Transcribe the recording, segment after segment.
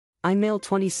I male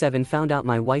 27 found out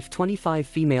my wife 25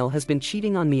 female has been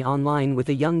cheating on me online with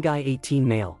a young guy 18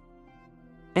 male.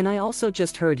 And I also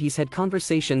just heard he's had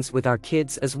conversations with our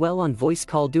kids as well on voice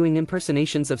call doing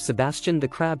impersonations of Sebastian the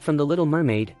Crab from The Little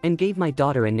Mermaid and gave my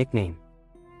daughter a nickname.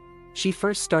 She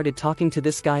first started talking to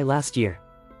this guy last year,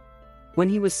 when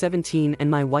he was 17 and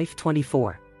my wife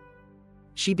 24.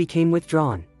 She became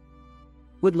withdrawn.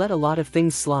 Would let a lot of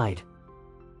things slide.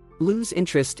 Lose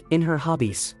interest in her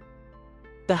hobbies.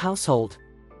 The household.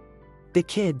 The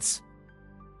kids.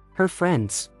 Her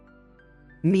friends.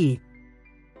 Me.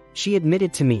 She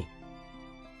admitted to me,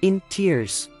 in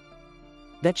tears,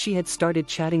 that she had started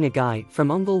chatting a guy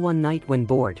from Ungle one night when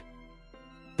bored.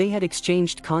 They had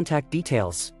exchanged contact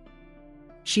details.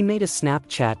 She made a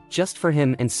Snapchat just for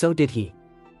him and so did he.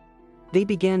 They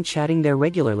began chatting there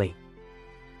regularly.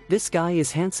 This guy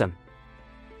is handsome.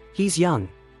 He's young.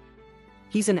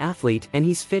 He's an athlete and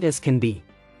he's fit as can be.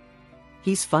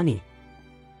 He's funny.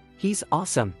 He's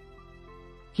awesome.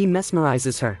 He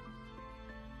mesmerizes her.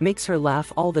 Makes her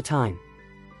laugh all the time.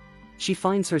 She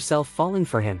finds herself falling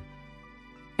for him.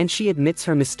 And she admits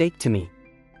her mistake to me.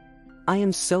 I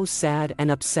am so sad and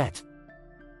upset.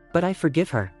 But I forgive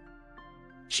her.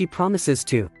 She promises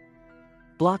to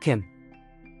block him.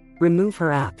 Remove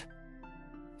her app.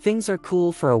 Things are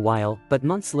cool for a while, but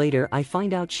months later I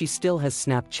find out she still has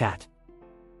Snapchat.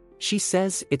 She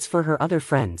says it's for her other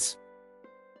friends.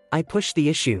 I push the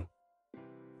issue.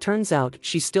 Turns out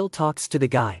she still talks to the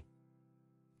guy.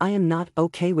 I am not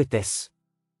okay with this.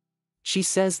 She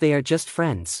says they are just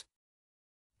friends.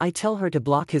 I tell her to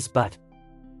block his butt.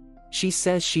 She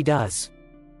says she does.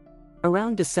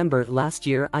 Around December last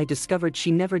year I discovered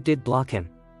she never did block him.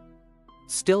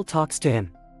 Still talks to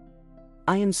him.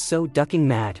 I am so ducking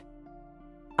mad.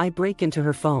 I break into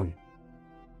her phone.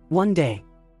 One day.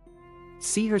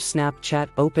 See her Snapchat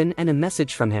open and a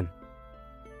message from him.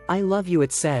 I love you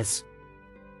it says.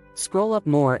 Scroll up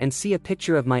more and see a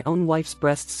picture of my own wife's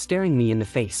breasts staring me in the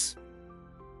face.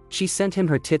 She sent him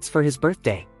her tits for his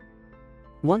birthday.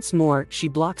 Once more, she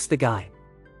blocks the guy.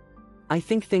 I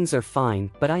think things are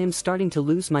fine, but I am starting to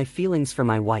lose my feelings for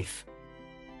my wife.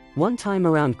 One time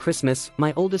around Christmas,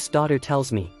 my oldest daughter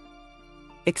tells me,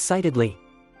 excitedly,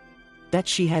 that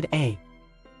she had a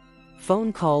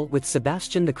phone call with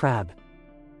Sebastian the Crab.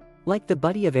 Like the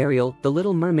buddy of Ariel, the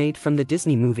Little Mermaid from the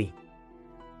Disney movie.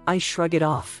 I shrug it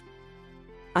off.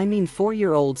 I mean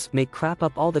 4-year-olds make crap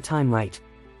up all the time, right?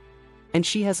 And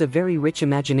she has a very rich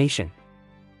imagination.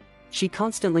 She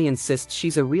constantly insists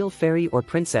she's a real fairy or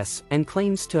princess and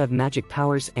claims to have magic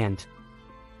powers and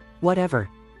whatever.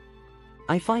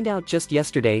 I find out just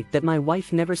yesterday that my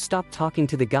wife never stopped talking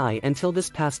to the guy until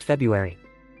this past February,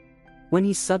 when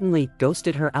he suddenly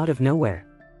ghosted her out of nowhere.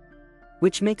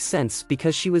 Which makes sense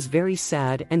because she was very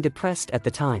sad and depressed at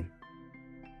the time.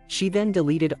 She then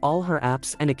deleted all her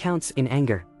apps and accounts in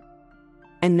anger.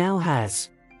 And now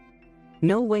has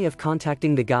no way of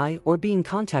contacting the guy or being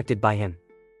contacted by him.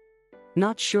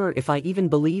 Not sure if I even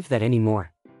believe that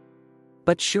anymore.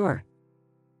 But sure.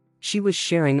 She was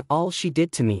sharing all she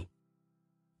did to me.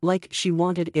 Like she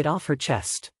wanted it off her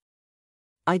chest.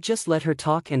 I just let her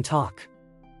talk and talk.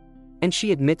 And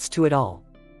she admits to it all.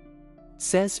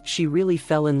 Says she really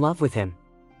fell in love with him.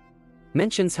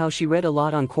 Mentions how she read a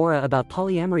lot on Quora about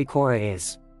polyamory. Quora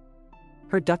is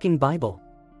her ducking Bible.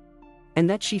 And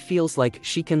that she feels like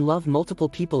she can love multiple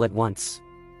people at once.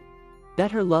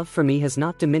 That her love for me has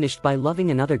not diminished by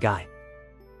loving another guy.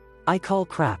 I call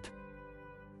crap.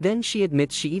 Then she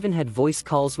admits she even had voice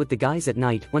calls with the guys at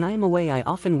night. When I am away I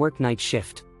often work night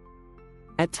shift.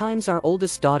 At times our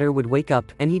oldest daughter would wake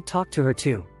up and he'd talk to her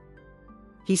too.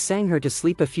 He sang her to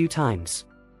sleep a few times.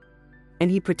 And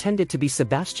he pretended to be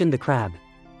Sebastian the Crab.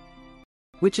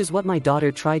 Which is what my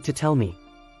daughter tried to tell me.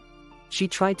 She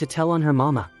tried to tell on her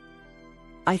mama,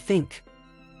 I think.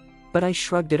 But I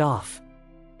shrugged it off.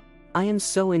 I am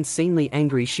so insanely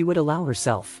angry she would allow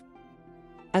herself,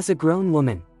 as a grown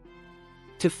woman,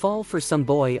 to fall for some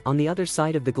boy on the other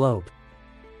side of the globe.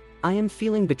 I am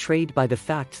feeling betrayed by the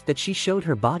fact that she showed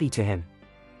her body to him.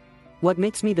 What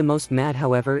makes me the most mad,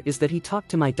 however, is that he talked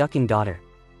to my ducking daughter.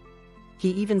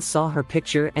 He even saw her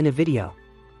picture and a video.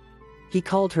 He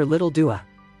called her Little Dua.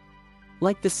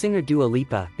 Like the singer Dua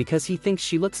Lipa, because he thinks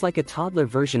she looks like a toddler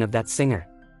version of that singer.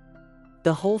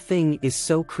 The whole thing is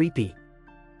so creepy.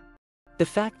 The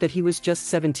fact that he was just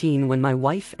 17 when my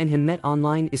wife and him met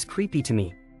online is creepy to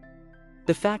me.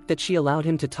 The fact that she allowed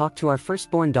him to talk to our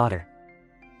firstborn daughter.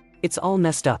 It's all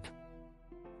messed up.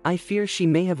 I fear she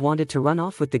may have wanted to run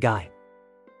off with the guy.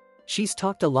 She's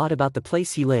talked a lot about the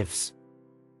place he lives.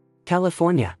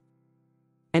 California.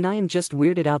 And I am just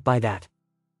weirded out by that.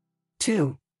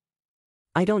 2.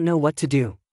 I don't know what to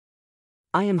do.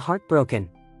 I am heartbroken.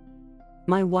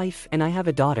 My wife and I have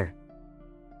a daughter.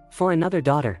 For another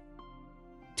daughter.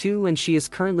 Too, and she is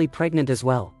currently pregnant as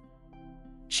well.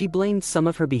 She blamed some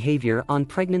of her behavior on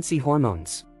pregnancy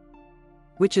hormones.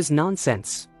 Which is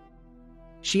nonsense.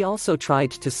 She also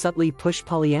tried to subtly push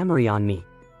polyamory on me.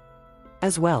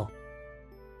 As well.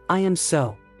 I am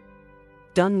so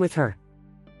done with her.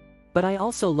 But I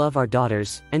also love our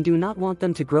daughters and do not want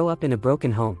them to grow up in a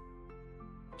broken home.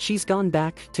 She's gone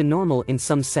back to normal in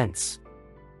some sense.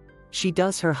 She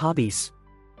does her hobbies.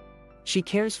 She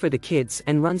cares for the kids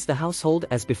and runs the household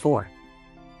as before.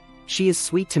 She is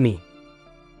sweet to me.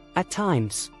 At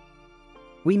times.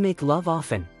 We make love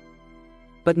often.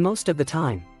 But most of the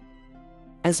time.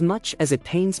 As much as it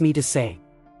pains me to say,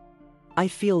 I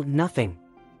feel nothing.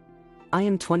 I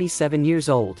am 27 years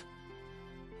old.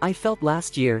 I felt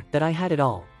last year that I had it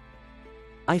all.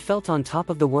 I felt on top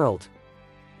of the world.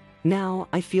 Now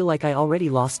I feel like I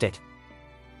already lost it.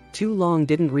 Too long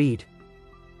didn't read.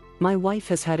 My wife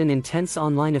has had an intense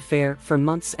online affair for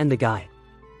months, and the guy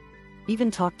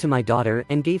even talked to my daughter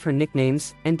and gave her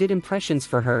nicknames and did impressions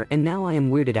for her, and now I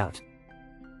am weirded out.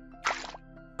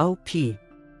 OP.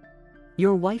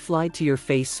 Your wife lied to your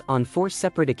face on 4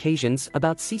 separate occasions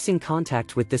about ceasing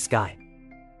contact with this guy.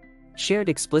 Shared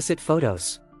explicit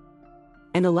photos.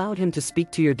 And allowed him to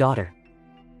speak to your daughter.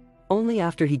 Only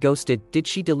after he ghosted did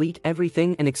she delete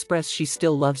everything and express she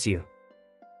still loves you.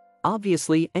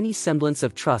 Obviously, any semblance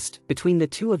of trust between the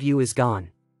two of you is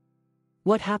gone.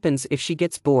 What happens if she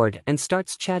gets bored and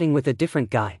starts chatting with a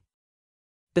different guy?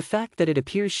 The fact that it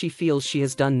appears she feels she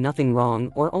has done nothing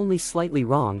wrong or only slightly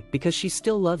wrong because she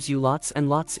still loves you lots and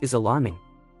lots is alarming.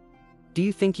 Do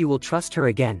you think you will trust her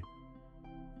again?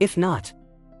 If not,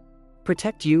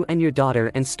 protect you and your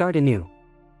daughter and start anew.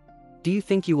 Do you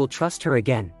think you will trust her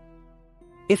again?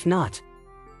 If not,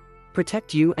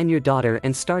 protect you and your daughter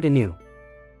and start anew.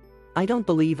 I don't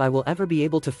believe I will ever be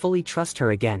able to fully trust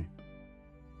her again.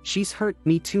 She's hurt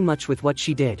me too much with what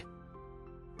she did.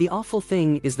 The awful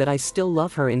thing is that I still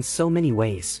love her in so many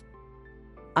ways.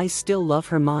 I still love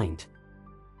her mind.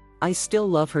 I still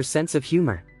love her sense of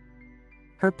humor.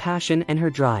 Her passion and her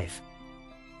drive.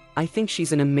 I think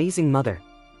she's an amazing mother.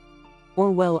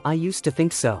 Or well, I used to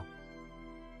think so.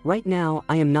 Right now,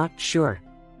 I am not sure.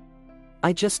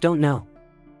 I just don't know.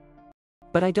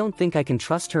 But I don't think I can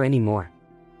trust her anymore.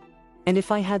 And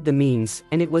if I had the means,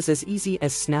 and it was as easy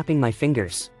as snapping my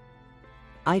fingers,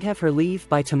 I'd have her leave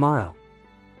by tomorrow.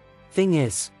 Thing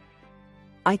is,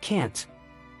 I can't.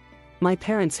 My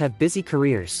parents have busy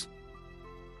careers.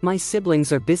 My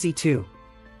siblings are busy too.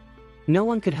 No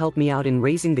one could help me out in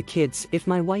raising the kids if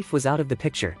my wife was out of the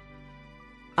picture.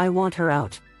 I want her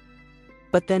out.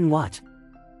 But then what?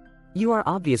 You are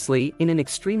obviously in an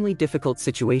extremely difficult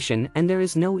situation and there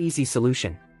is no easy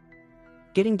solution.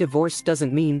 Getting divorced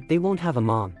doesn't mean they won't have a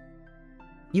mom.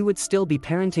 You would still be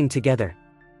parenting together.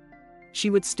 She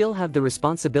would still have the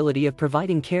responsibility of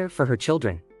providing care for her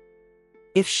children.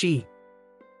 If she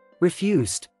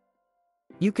refused,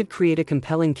 you could create a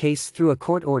compelling case through a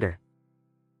court order.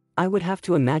 I would have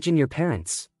to imagine your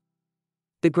parents.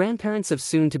 The grandparents of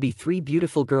soon-to-be 3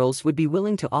 beautiful girls would be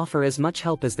willing to offer as much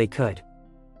help as they could.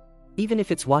 Even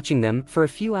if it's watching them for a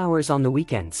few hours on the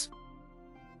weekends.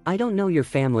 I don't know your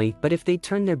family, but if they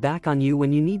turn their back on you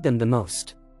when you need them the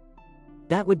most,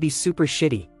 that would be super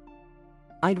shitty.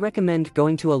 I'd recommend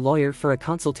going to a lawyer for a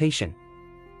consultation.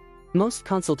 Most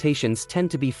consultations tend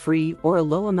to be free or a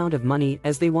low amount of money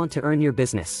as they want to earn your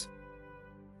business.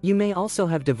 You may also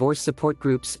have divorce support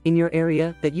groups in your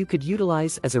area that you could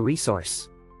utilize as a resource.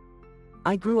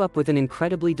 I grew up with an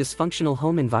incredibly dysfunctional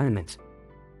home environment.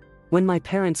 When my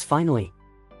parents finally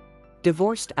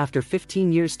divorced after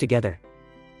 15 years together,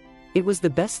 it was the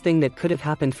best thing that could have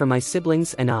happened for my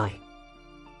siblings and I.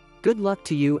 Good luck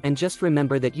to you, and just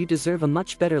remember that you deserve a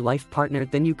much better life partner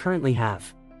than you currently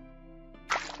have.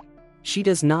 She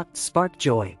does not spark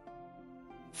joy.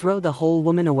 Throw the whole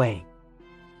woman away.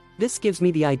 This gives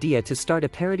me the idea to start a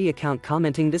parody account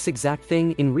commenting this exact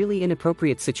thing in really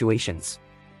inappropriate situations.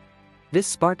 This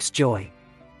sparks joy.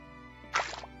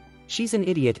 She's an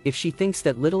idiot if she thinks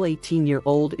that little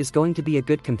 18-year-old is going to be a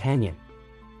good companion.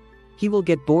 He will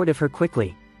get bored of her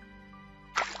quickly.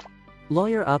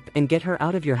 Lawyer up and get her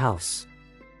out of your house.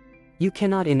 You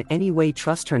cannot in any way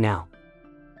trust her now.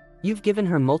 You've given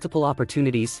her multiple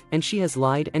opportunities and she has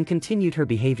lied and continued her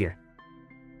behavior.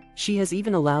 She has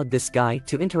even allowed this guy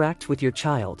to interact with your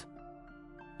child.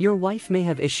 Your wife may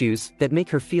have issues that make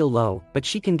her feel low, but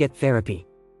she can get therapy.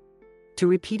 To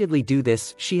repeatedly do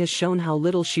this, she has shown how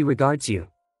little she regards you.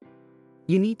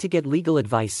 You need to get legal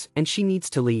advice and she needs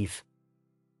to leave.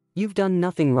 You've done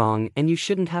nothing wrong and you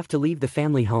shouldn't have to leave the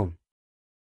family home.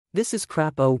 This is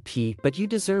crap OP, but you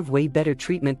deserve way better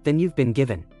treatment than you've been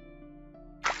given.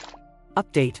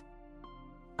 Update.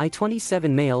 I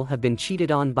 27 male have been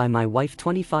cheated on by my wife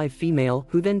 25 female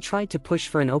who then tried to push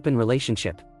for an open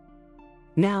relationship.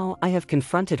 Now I have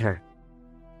confronted her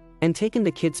and taken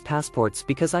the kids' passports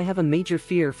because I have a major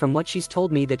fear from what she's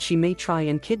told me that she may try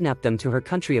and kidnap them to her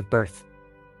country of birth.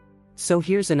 So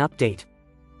here's an update.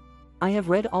 I have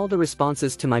read all the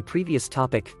responses to my previous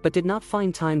topic but did not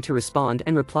find time to respond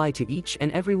and reply to each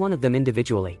and every one of them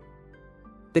individually.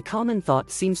 The common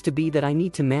thought seems to be that I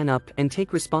need to man up and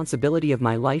take responsibility of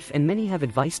my life, and many have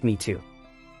advised me to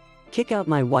kick out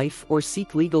my wife or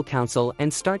seek legal counsel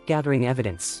and start gathering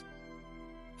evidence.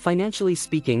 Financially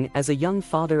speaking, as a young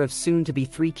father of soon-to-be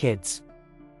 3 kids,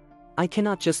 I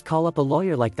cannot just call up a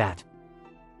lawyer like that.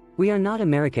 We are not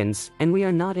Americans, and we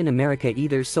are not in America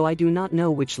either, so I do not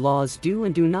know which laws do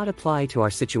and do not apply to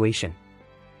our situation.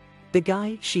 The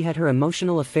guy she had her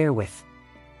emotional affair with,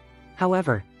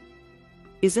 however,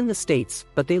 is in the States,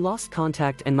 but they lost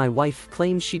contact and my wife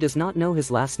claims she does not know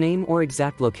his last name or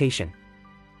exact location.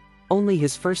 Only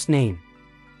his first name.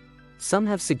 Some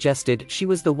have suggested she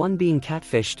was the one being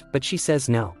catfished, but she says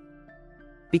no,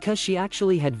 because she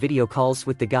actually had video calls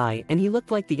with the guy and he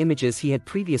looked like the images he had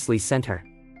previously sent her.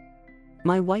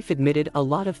 My wife admitted a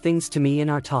lot of things to me in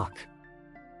our talk.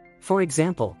 For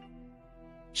example,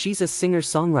 she's a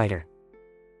singer-songwriter.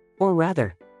 Or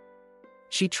rather,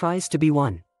 she tries to be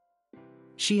one.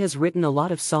 She has written a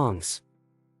lot of songs.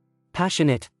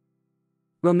 Passionate,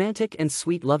 romantic and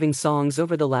sweet loving songs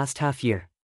over the last half year.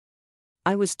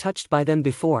 I was touched by them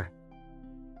before.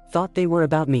 Thought they were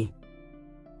about me.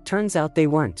 Turns out they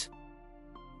weren't.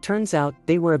 Turns out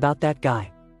they were about that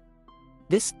guy.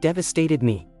 This devastated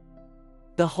me.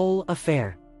 The whole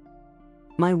affair,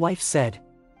 my wife said,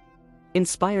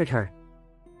 inspired her.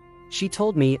 She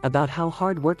told me about how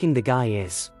hard-working the guy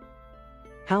is,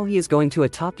 how he is going to a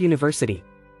top university,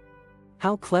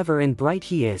 how clever and bright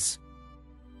he is,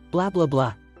 blah blah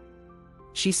blah.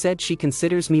 She said she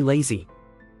considers me lazy,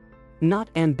 not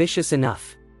ambitious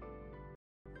enough,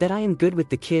 that I am good with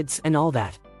the kids and all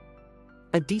that,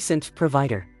 a decent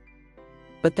provider,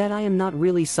 but that I am not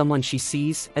really someone she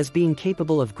sees as being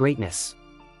capable of greatness.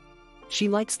 She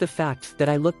likes the fact that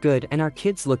I look good and our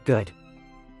kids look good,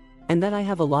 and that I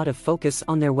have a lot of focus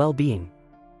on their well-being.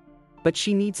 But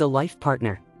she needs a life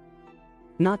partner,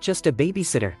 not just a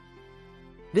babysitter.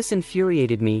 This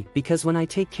infuriated me because when I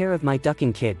take care of my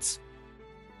ducking kids,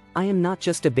 I am not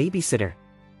just a babysitter.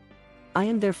 I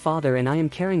am their father and I am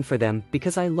caring for them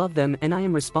because I love them and I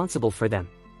am responsible for them.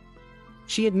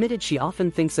 She admitted she often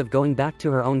thinks of going back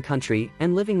to her own country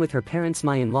and living with her parents.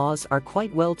 My in-laws are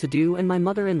quite well-to-do and my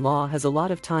mother-in-law has a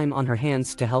lot of time on her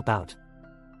hands to help out.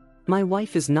 My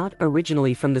wife is not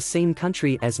originally from the same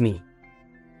country as me.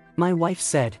 My wife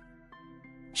said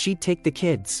she'd take the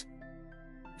kids,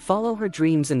 follow her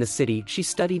dreams in the city she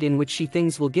studied in, which she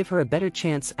thinks will give her a better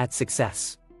chance at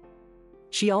success.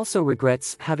 She also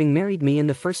regrets having married me in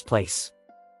the first place.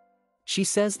 She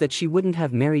says that she wouldn't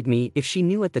have married me if she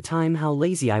knew at the time how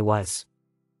lazy I was.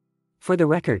 For the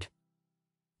record,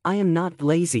 I am not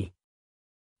lazy.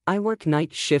 I work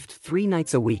night shift 3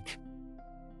 nights a week.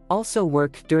 Also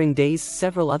work during days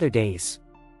several other days.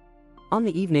 On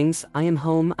the evenings I am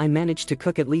home. I manage to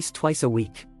cook at least twice a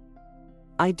week.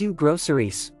 I do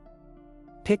groceries,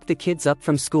 pick the kids up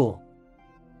from school,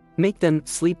 make them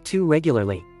sleep too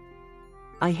regularly.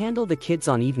 I handle the kids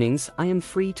on evenings. I am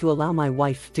free to allow my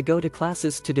wife to go to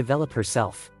classes to develop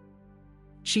herself.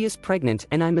 She is pregnant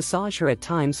and I massage her at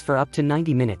times for up to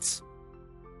 90 minutes.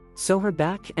 So her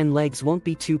back and legs won't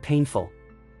be too painful.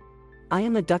 I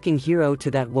am a ducking hero to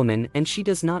that woman and she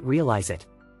does not realize it.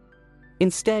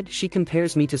 Instead, she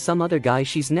compares me to some other guy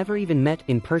she's never even met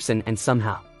in person, and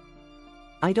somehow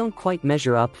I don't quite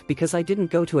measure up because I didn't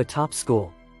go to a top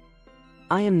school.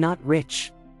 I am not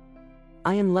rich.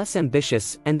 I am less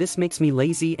ambitious and this makes me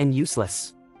lazy and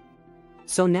useless.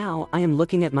 So now I am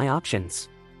looking at my options.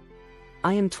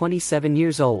 I am 27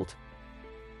 years old.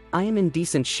 I am in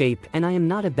decent shape and I am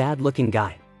not a bad-looking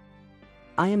guy.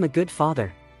 I am a good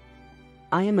father.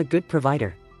 I am a good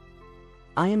provider.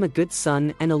 I am a good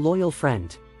son and a loyal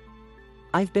friend.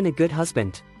 I've been a good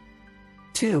husband,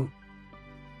 too.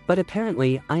 But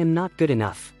apparently I am not good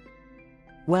enough.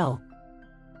 Well,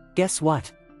 guess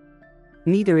what?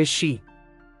 Neither is she.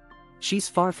 She's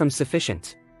far from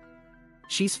sufficient.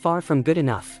 She's far from good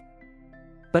enough.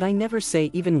 But I never say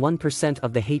even 1%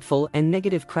 of the hateful and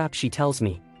negative crap she tells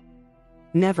me.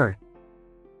 Never.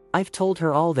 I've told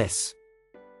her all this.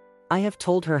 I have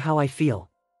told her how I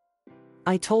feel.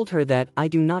 I told her that I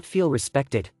do not feel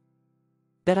respected.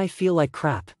 That I feel like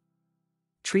crap.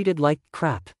 Treated like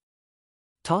crap.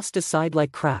 Tossed aside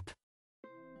like crap.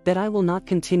 That I will not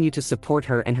continue to support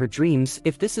her and her dreams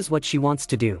if this is what she wants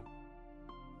to do.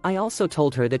 I also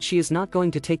told her that she is not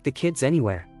going to take the kids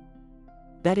anywhere.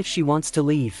 That if she wants to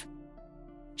leave,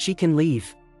 she can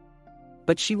leave.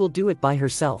 But she will do it by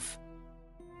herself.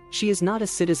 She is not a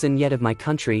citizen yet of my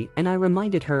country, and I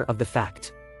reminded her of the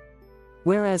fact.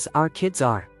 Whereas our kids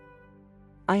are.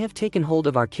 I have taken hold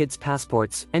of our kids'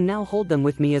 passports and now hold them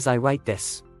with me as I write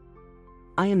this.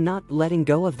 I am not letting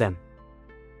go of them.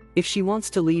 If she wants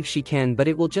to leave she can, but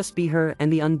it will just be her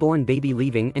and the unborn baby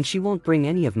leaving, and she won't bring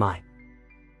any of my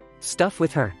stuff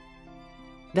with her.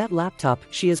 That laptop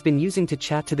she has been using to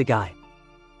chat to the guy.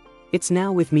 It's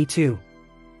now with me too.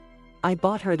 I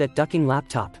bought her that ducking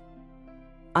laptop.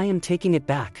 I am taking it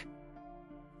back.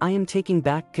 I am taking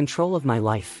back control of my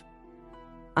life.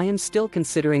 I am still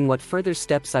considering what further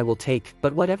steps I will take,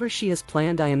 but whatever she has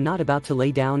planned I am not about to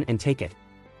lay down and take it.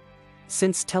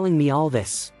 Since telling me all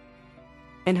this,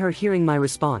 and her hearing my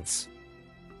response,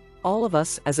 all of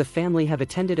us as a family have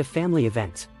attended a family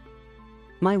event.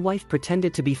 My wife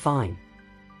pretended to be fine.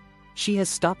 She has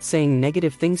stopped saying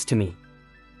negative things to me.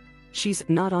 She's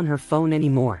not on her phone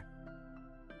anymore.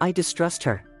 I distrust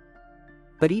her.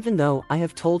 But even though I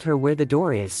have told her where the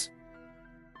door is,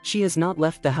 she has not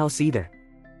left the house either.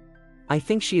 I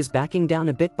think she is backing down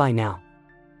a bit by now.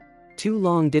 Too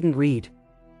long didn't read.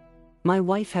 My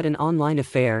wife had an online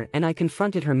affair and I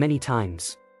confronted her many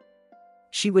times.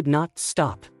 She would not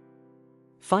stop.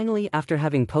 Finally, after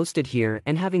having posted here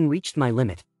and having reached my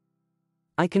limit,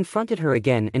 I confronted her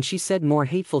again and she said more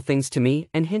hateful things to me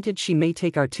and hinted she may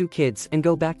take our 2 kids and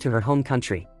go back to her home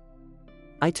country.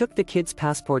 I took the kids'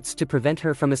 passports to prevent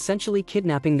her from essentially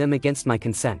kidnapping them against my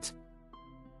consent.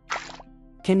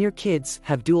 Can your kids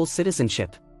have dual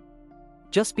citizenship?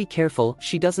 Just be careful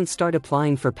she doesn't start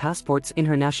applying for passports in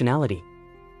her nationality.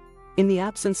 In the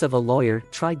absence of a lawyer,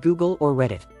 try Google or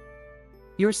Reddit.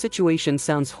 Your situation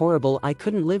sounds horrible. I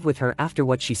couldn't live with her after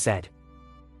what she said.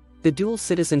 The dual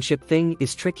citizenship thing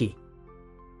is tricky.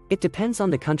 It depends on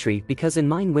the country, because in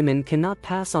mine women cannot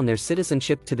pass on their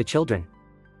citizenship to the children.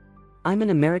 I'm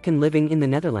an American living in the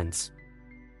Netherlands.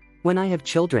 When I have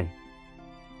children,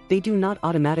 they do not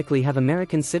automatically have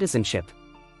American citizenship.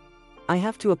 I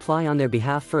have to apply on their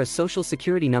behalf for a social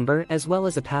security number as well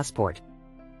as a passport.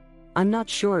 I'm not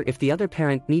sure if the other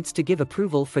parent needs to give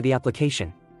approval for the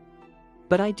application.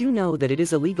 But I do know that it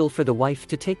is illegal for the wife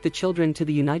to take the children to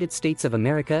the United States of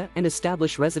America and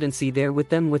establish residency there with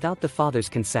them without the father's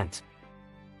consent.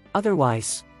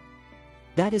 Otherwise,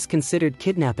 that is considered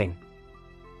kidnapping.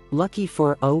 Lucky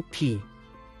for OP.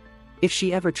 If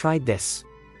she ever tried this,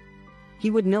 he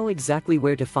would know exactly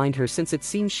where to find her, since it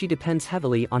seems she depends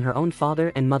heavily on her own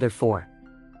father and mother for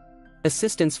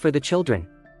assistance for the children.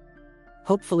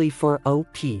 Hopefully for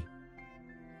OP.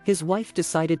 His wife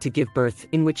decided to give birth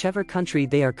in whichever country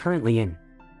they are currently in.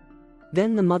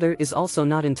 Then the mother is also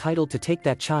not entitled to take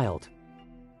that child.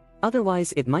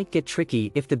 Otherwise it might get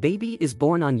tricky if the baby is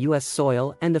born on US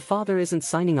soil and the father isn't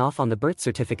signing off on the birth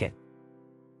certificate.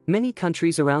 Many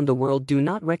countries around the world do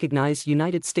not recognize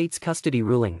United States custody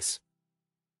rulings.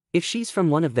 If she's from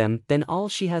one of them, then all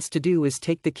she has to do is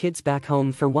take the kids back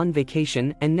home for one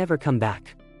vacation and never come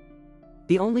back.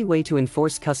 The only way to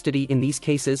enforce custody in these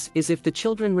cases is if the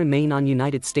children remain on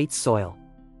United States soil.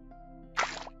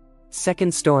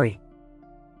 Second story.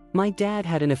 My dad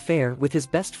had an affair with his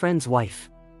best friend's wife.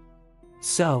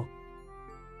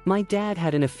 My dad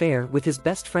had an affair with his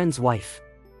best friend's wife.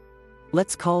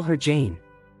 Let's call her Jane.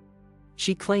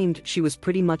 She claimed she was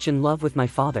pretty much in love with my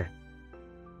father.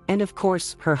 And of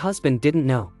course, her husband didn't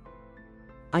know.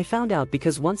 I found out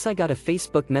because once I got a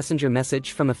Facebook Messenger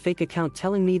message from a fake account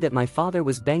telling me that my father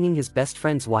was banging his best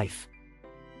friend's wife.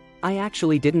 I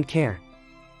actually didn't care.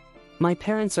 My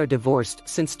parents are divorced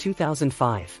since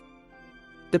 2005.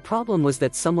 The problem was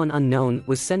that someone unknown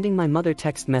was sending my mother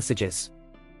text messages,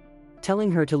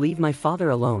 telling her to leave my father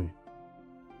alone,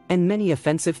 and many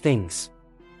offensive things.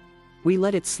 We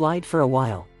let it slide for a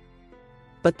while.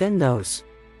 But then those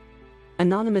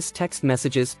anonymous text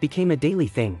messages became a daily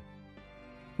thing.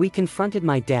 We confronted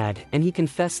my dad and he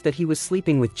confessed that he was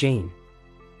sleeping with Jane.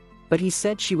 But he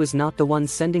said she was not the one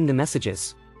sending the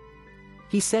messages.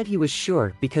 He said he was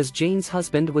sure because Jane's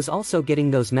husband was also getting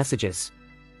those messages.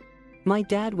 My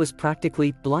dad was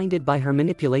practically blinded by her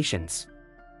manipulations.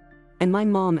 And my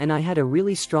mom and I had a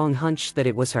really strong hunch that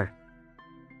it was her.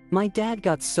 My dad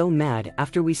got so mad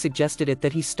after we suggested it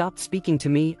that he stopped speaking to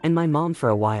me and my mom for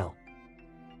a while.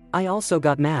 I also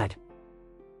got mad,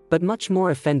 but much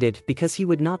more offended because he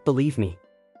would not believe me.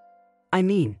 I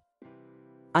mean,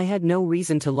 I had no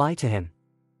reason to lie to him.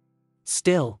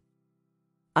 Still,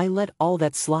 I let all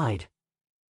that slide.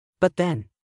 But then,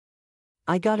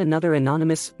 I got another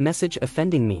anonymous message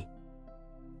offending me,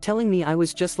 telling me I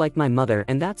was just like my mother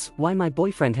and that's why my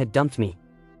boyfriend had dumped me,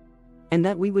 and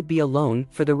that we would be alone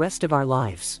for the rest of our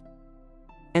lives,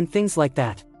 and things like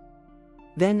that.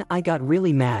 Then I got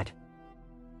really mad.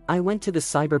 I went to the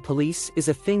cyber police, is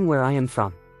a thing where I am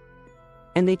from,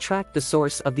 and they tracked the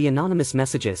source of the anonymous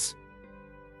messages.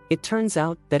 It turns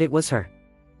out that it was her.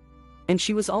 And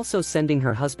she was also sending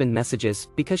her husband messages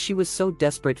because she was so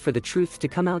desperate for the truth to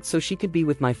come out so she could be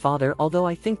with my father, although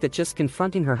I think that just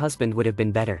confronting her husband would have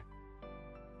been better.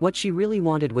 What she really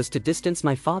wanted was to distance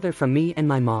my father from me and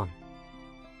my mom.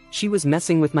 She was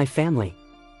messing with my family.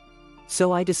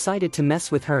 So I decided to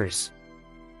mess with hers,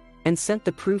 and sent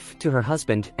the proof to her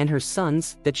husband and her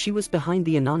sons that she was behind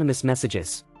the anonymous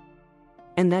messages.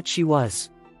 And that she was,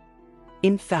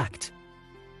 in fact,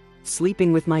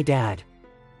 sleeping with my dad.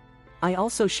 I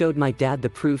also showed my dad the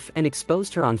proof and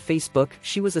exposed her on Facebook.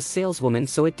 She was a saleswoman,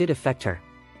 so it did affect her.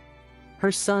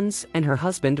 Her sons and her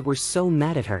husband were so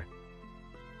mad at her.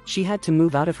 She had to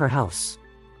move out of her house.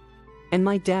 And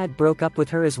my dad broke up with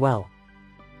her as well.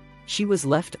 She was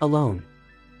left alone.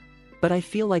 But I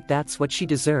feel like that's what she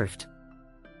deserved.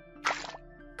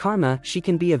 Karma, she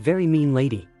can be a very mean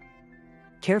lady.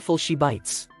 Careful, she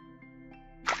bites.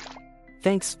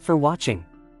 Thanks for watching.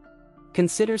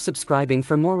 Consider subscribing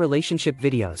for more relationship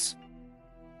videos.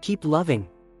 Keep loving.